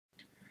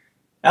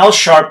Al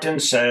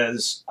Sharpton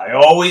says, I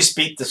always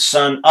beat the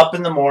sun up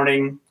in the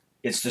morning.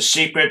 It's the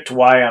secret to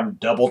why I'm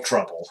double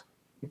trouble.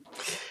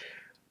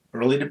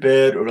 Early to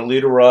bed, early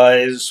to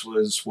rise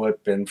was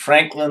what Ben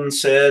Franklin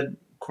said.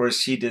 Of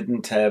course, he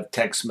didn't have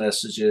text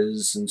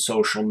messages and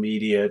social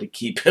media to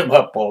keep him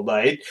up all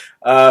night.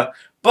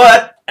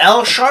 But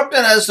Al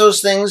Sharpton has those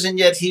things, and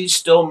yet he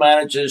still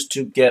manages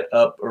to get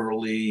up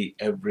early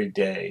every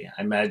day.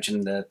 I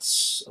imagine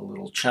that's a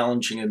little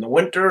challenging in the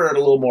winter and a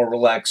little more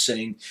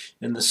relaxing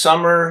in the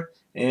summer.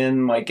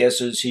 And my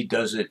guess is he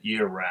does it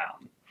year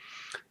round.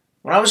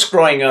 When I was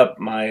growing up,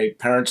 my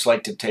parents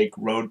liked to take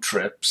road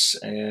trips,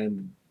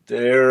 and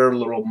their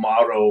little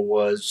motto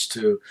was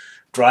to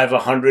drive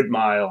 100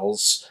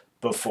 miles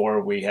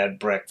before we had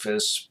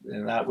breakfast,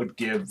 and that would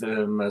give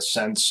them a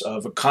sense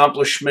of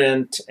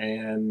accomplishment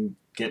and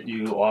get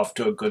you off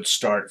to a good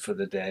start for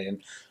the day.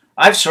 And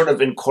I've sort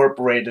of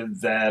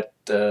incorporated that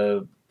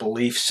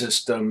belief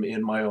system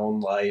in my own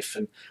life,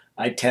 and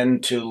I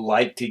tend to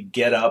like to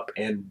get up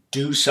and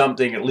do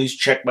something, at least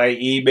check my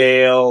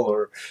email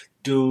or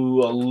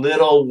do a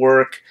little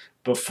work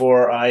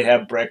before I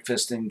have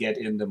breakfast and get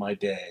into my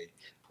day.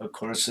 Of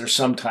course, there's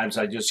sometimes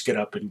I just get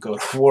up and go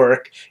to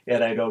work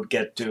and I don't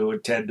get to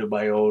attend to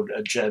my own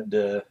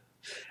agenda.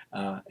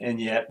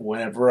 And yet,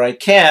 whenever I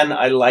can,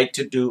 I like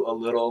to do a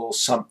little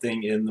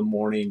something in the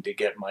morning to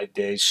get my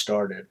day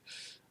started.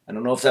 I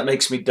don't know if that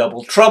makes me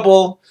double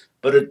trouble,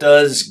 but it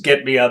does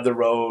get me on the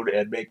road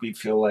and make me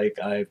feel like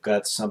I've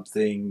got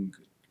something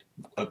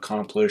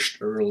accomplished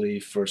early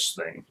first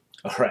thing.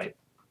 All right.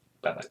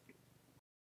 Bye bye.